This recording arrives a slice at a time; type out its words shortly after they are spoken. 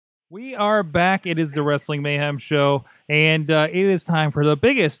We are back. It is the Wrestling Mayhem Show, and it is time for the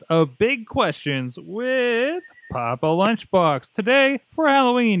biggest of big questions with Papa Lunchbox. Today, for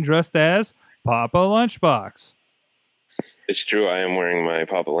Halloween, dressed as Papa Lunchbox. It's true. I am wearing my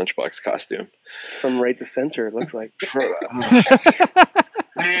Papa Lunchbox costume. From Right to Censor, it looks like.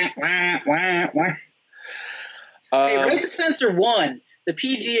 Hey, Right to Censor won. The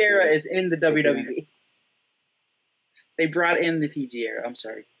PG era is in the WWE. They brought in the PG era. I'm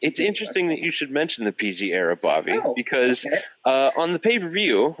sorry. It's interesting that you should mention the PG era, Bobby, because okay. on the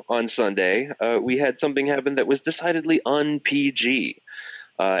pay-per-view on Sunday, we had something happen that was decidedly un-PG,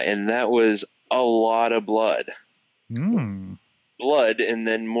 and that was a lot of blood. Blood, and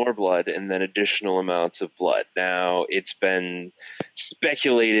then more blood, and then additional amounts of blood. Now, it's been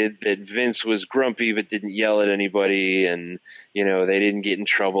speculated that Vince was grumpy but didn't yell at anybody, and, you know, they didn't get in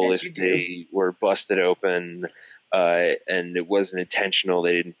trouble if they were busted open. And it wasn't intentional,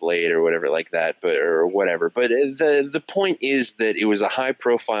 they didn't blade or whatever like that, or whatever. But the point is that it was a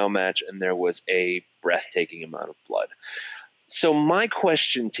high-profile match, and there was a breathtaking amount of blood. So my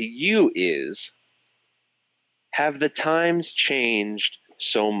question to you is, have the times changed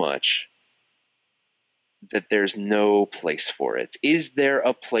so much that there's no place for it? Is there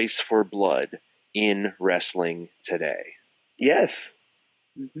a place for blood in wrestling today? Yes.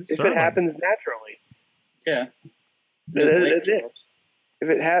 Mm-hmm. If it happens naturally. Yeah. That's it.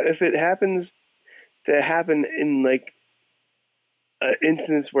 If it happens to happen in like an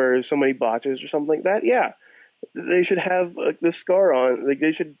instance where somebody botches or something like that, yeah, they should have the scar on. Like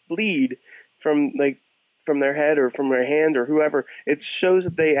they should bleed from their head or from their hand or whoever. It shows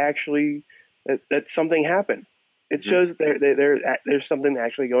that they actually that something happened. It shows that there's something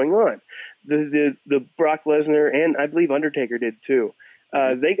actually going on. The Brock Lesnar and I believe Undertaker did too.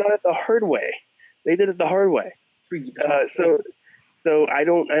 They got it the hard way. They did it the hard way. So I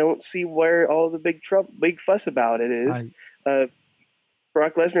don't see where all the big fuss about it is.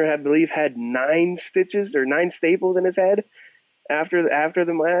 Brock Lesnar, I believe, had 9 stitches or 9 staples in his head after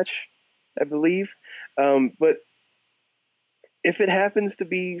the match, I believe. But if it happens to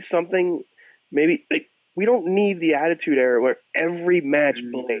be something, maybe like we don't need the Attitude Era where every match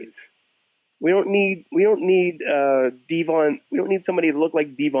blades. We don't need Devon. We don't need somebody to look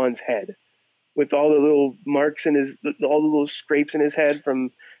like Devon's head, with all the little marks in all the little scrapes in his head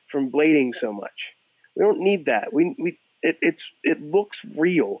from blading so much. We don't need that. It looks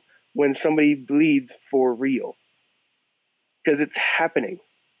real when somebody bleeds for real because it's happening.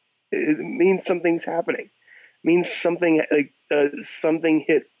 It means something's happening. It means something something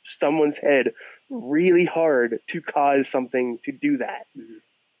hit someone's head really hard to cause something to do that. Mm-hmm.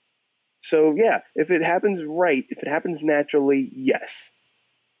 So yeah, if it happens right, if it happens naturally, yes.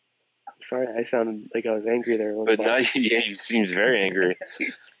 Sorry, I sounded like I was angry there. But now, yeah, you seems very angry.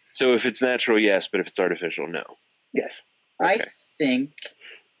 So if it's natural, yes, but if it's artificial, no. Yes. Okay. I think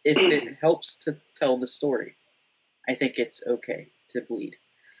if it helps to tell the story, I think it's okay to bleed.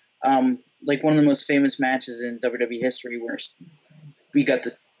 Like one of the most famous matches in WWE history where we got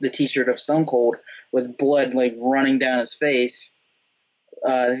the T-shirt of Stone Cold with blood like running down his face.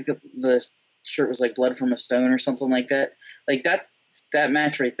 I think the shirt was like blood from a stone or something like that. Like that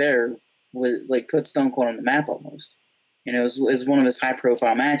match right there was like put Stone Cold on the map almost. You know, it was one of his high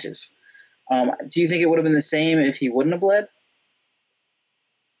profile matches. Do you think it would have been the same if he wouldn't have bled?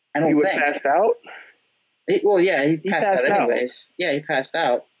 I don't think. He would have passed out? He passed out anyways. Yeah, he passed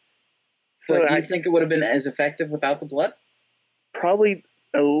out. So but do you think it would have been as effective without the blood? Probably,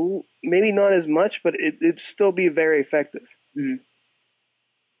 maybe not as much, but it'd still be very effective. Mm-hmm.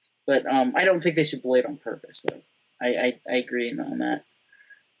 But I don't think they should blade on purpose, though. I agree on that.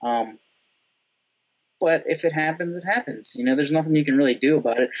 But if it happens, it happens. You know, there's nothing you can really do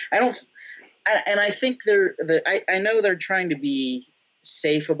about it. I think I know they're trying to be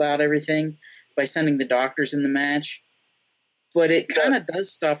safe about everything by sending the doctors in the match, but it kind of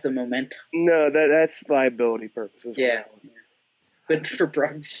does stop the momentum. No, that's liability purposes. Yeah. But for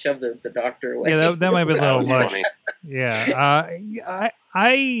Brock to shove the doctor away. Yeah, that might be a little much. Yeah.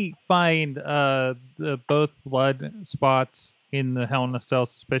 I find the both blood spots in the Hell in a Cell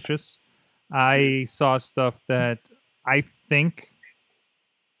suspicious. I saw stuff that I think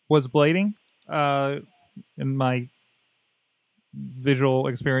was blading in my visual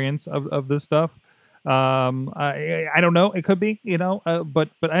experience of this stuff. I don't know. It could be, you know, but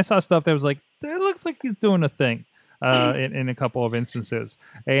I saw stuff that was like, it looks like he's doing a thing in a couple of instances.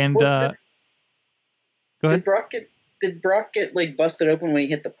 And go ahead. Did Brock get like busted open when he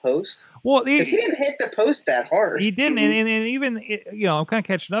hit the post? Well, because he didn't hit the post that hard. He didn't, and even, you know, I'm kind of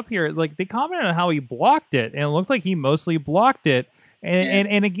catching up here. Like they commented on how he blocked it, and it looked like he mostly blocked it.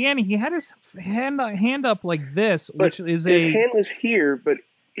 And again, he had his hand up like this, but which is his hand was here, but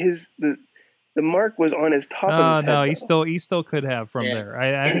the mark was on his top of his head. No, he still could have from there.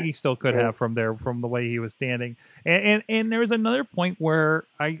 I think he still could have from there, from the way he was standing. And there was another point where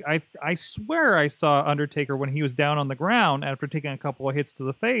I swear I saw Undertaker when he was down on the ground after taking a couple of hits to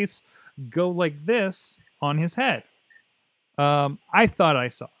the face go like this on his head. I thought I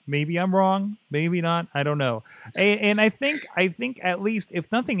saw. Maybe I'm wrong. Maybe not. I don't know. And I think at least,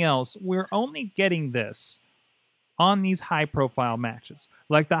 if nothing else, we're only getting this on these high-profile matches,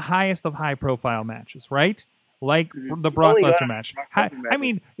 like the highest of high-profile matches, right? Like the Brock Lesnar match. I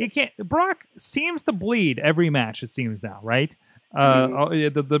mean, you can't. Brock seems to bleed every match. It seems now, right?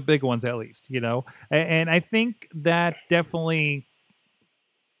 The big ones, at least, you know. And I think that definitely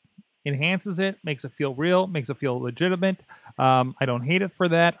enhances it, makes it feel real, makes it feel legitimate. I don't hate it for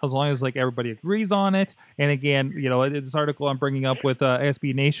that, as long as like everybody agrees on it. And again, you know, this article I'm bringing up with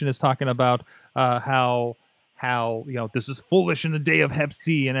SB Nation is talking about how you know, this is foolish in the day of Hep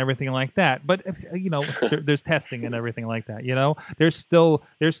C and everything like that. But you know, there's testing and everything like that. You know, there's still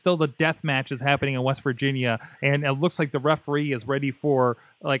the death matches happening in West Virginia, and it looks like the referee is ready for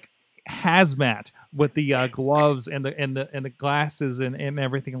like hazmat with the gloves and the glasses and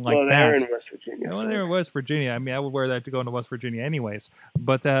everything like that. Well, they're in West Virginia. Well, they're in West Virginia. I mean, I would wear that to go into West Virginia anyways.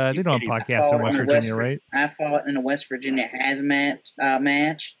 But they don't have podcasts in West Virginia, right? I fought in a West Virginia hazmat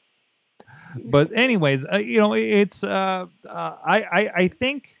match. But anyways, you know, it's I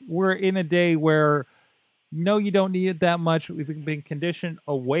think we're in a day where no, you don't need it that much. We've been conditioned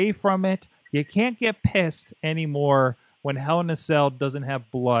away from it. You can't get pissed anymore when Hell in a Cell doesn't have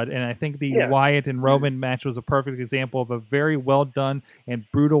blood. And I think the Wyatt and Roman match was a perfect example of a very well done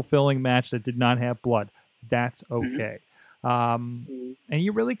and brutal filling match that did not have blood. That's okay. And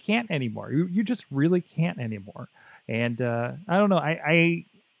you really can't anymore. You just really can't anymore. And I don't know.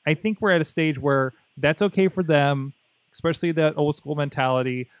 I think we're at a stage where that's okay for them, especially that old school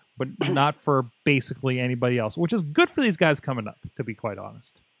mentality, but not for basically anybody else, which is good for these guys coming up, to be quite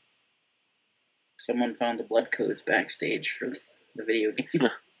honest. Someone found the blood codes backstage for the video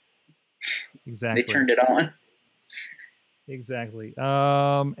game. Exactly. They turned it on. Exactly.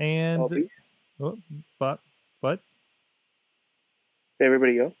 And but did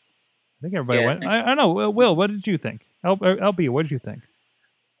everybody go? I think everybody went. I don't know. Will, what did you think? LB, what did you think?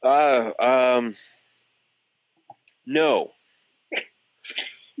 No.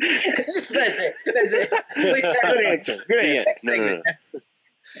 That's it. Good answer. Good answer.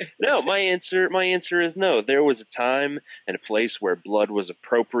 No, my answer is no. There was a time and a place where blood was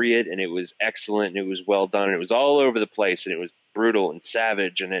appropriate, and it was excellent, and it was well done, and it was all over the place, and it was brutal and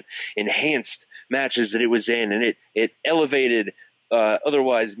savage, and it enhanced matches that it was in, and it elevated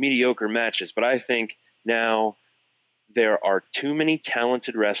otherwise mediocre matches. But I think now there are too many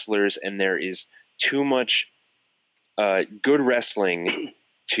talented wrestlers, and there is too much good wrestling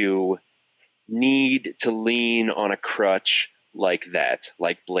to need to lean on a crutch like that,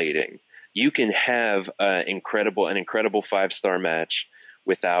 like blading. You can have an incredible 5-star match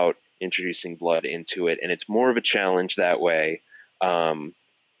without introducing blood into it, and it's more of a challenge that way.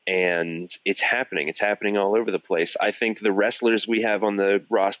 And it's happening. It's happening all over the place. I think the wrestlers we have on the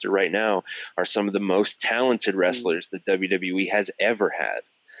roster right now are some of the most talented wrestlers that WWE has ever had.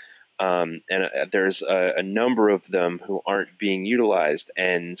 And there's a number of them who aren't being utilized,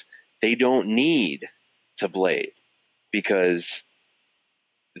 and they don't need to blade because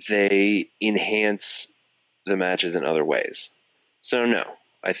they enhance the matches in other ways. So no,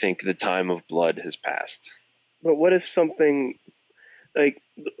 I think the time of blood has passed. But what if something, like,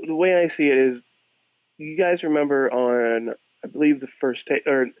 the way I see it is, you guys remember on, I believe the first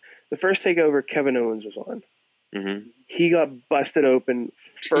takeover Kevin Owens was on. Mm-hmm. He got busted open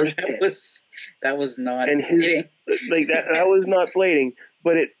first. that was not blading. Like that was not blading,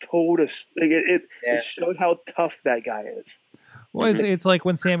 but it told us, like it showed how tough that guy is. Well, it's like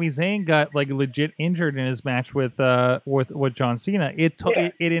when Sami Zayn got like legit injured in his match with John Cena. It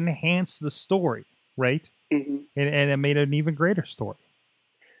enhanced the story, right? Mm-hmm. And it made an even greater story.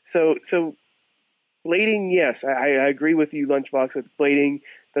 So blading, yes, I agree with you, Lunchbox, that blading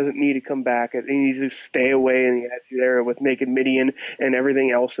doesn't need to come back. It needs to stay away in the Attitude Era with Naked Midian and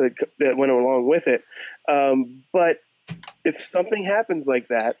everything else that went along with it. But if something happens like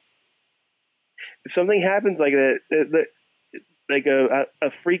that, like a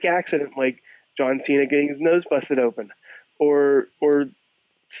freak accident, like John Cena getting his nose busted open, or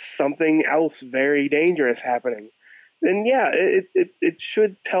something else very dangerous happening, then it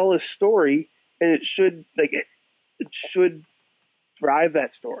should tell a story, and it should drive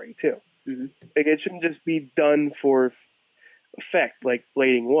that story too. Mm-hmm. Like it shouldn't just be done for effect like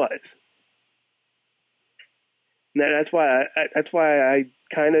blading was. And that's why I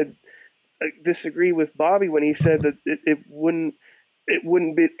kind of disagree with Bobby when he said that it wouldn't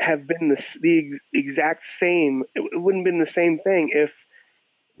have been the exact same. It wouldn't have been the same thing if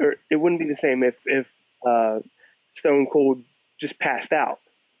Stone Cold just passed out.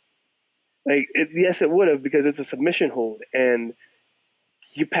 Yes, it would have, because it's a submission hold, and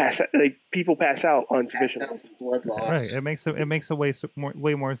people pass out on submission holds. Blood loss. Right. It makes it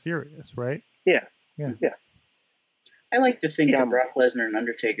way more serious, right? Yeah. I like to think that Brock Lesnar and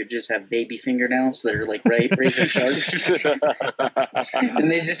Undertaker just have baby fingernails that are like razor sharp, and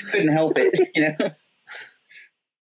they just couldn't help it,